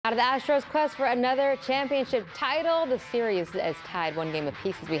Out of the Astros' quest for another championship title, the series is tied 1 game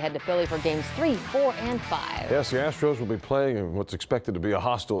apiece as we head to Philly for games 3, 4, and 5. Yes, the Astros will be playing in what's expected to be a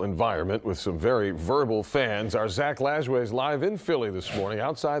hostile environment with some very verbal fans. Our Zach Lashway is live in Philly this morning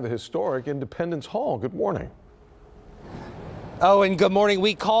outside the historic Independence Hall. Good morning. Oh, and good morning.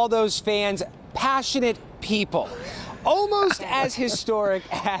 We call those fans passionate people. Almost as historic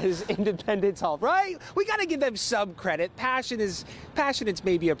as Independence Hall, right? We got to give them some credit. Passionate's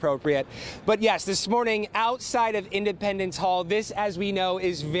maybe appropriate. But yes, this morning outside of Independence Hall, this, as we know,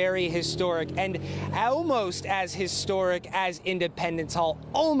 is very historic and almost as historic as Independence Hall.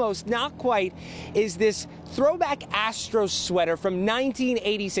 Almost, not quite, is this throwback Astros sweater from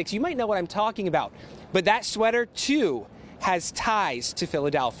 1986. You might know what I'm talking about. But that sweater, too, has ties to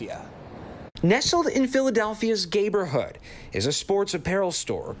Philadelphia. Nestled in Philadelphia's neighborhood is a sports apparel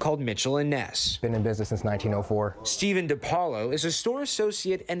store called Mitchell Ness. Been in business since 1904. Stephen DiPaolo is a store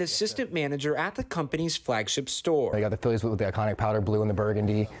associate and assistant manager at the company's flagship store. They got the Phillies with the iconic powder blue and the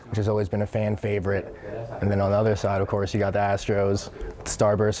burgundy, which has always been a fan favorite. And then on the other side, of course, you got the Astros, the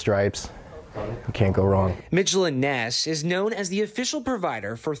starburst stripes. You can't go wrong. Mitchell Ness is known as the official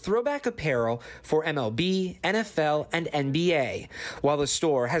provider for throwback apparel for MLB, NFL, and NBA. While the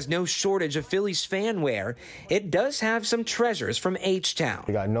store has no shortage of Phillies fan wear, it does have some treasures from H-Town.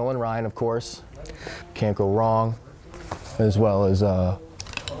 We got Nolan Ryan, of course. Can't go wrong. As well as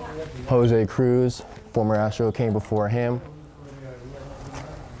Jose Cruz, former Astro, came before him.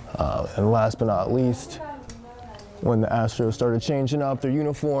 And last but not least, when the Astros started changing up their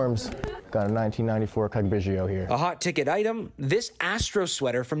uniforms, got a 1994 Cagbigio here. A hot ticket item, this Astro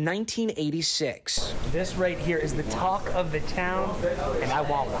sweater from 1986. This right here is the talk of the town, and I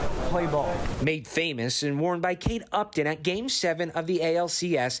want one. Play ball. Made famous and worn by Kate Upton at Game 7 of the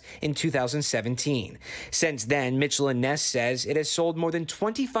ALCS in 2017. Since then, Mitchell Ness says it has sold more than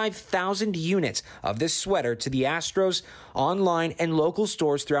 25,000 units of this sweater to the Astros online and local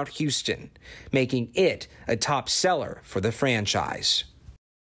stores throughout Houston, making it a top seller for the franchise.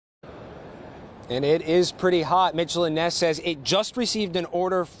 And it is pretty hot. Mitchell Ness says it just received an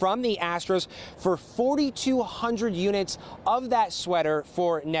order from the Astros for 4,200 units of that sweater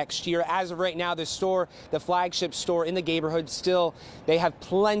for next year. As of right now, the store, the flagship store in the neighborhood, still, they have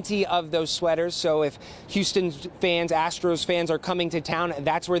plenty of those sweaters. So if Houston fans, Astros fans are coming to town,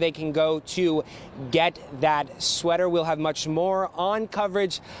 that's where they can go to get that sweater. We'll have much more on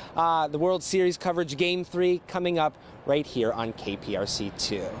coverage, the World Series coverage, Game 3 coming up right here on KPRC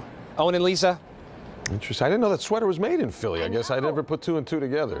 2. Owen and Lisa. Interesting. I didn't know that sweater was made in Philly. I guess I never put 2 and 2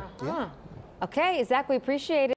 together. Okay, Zach, we appreciate it.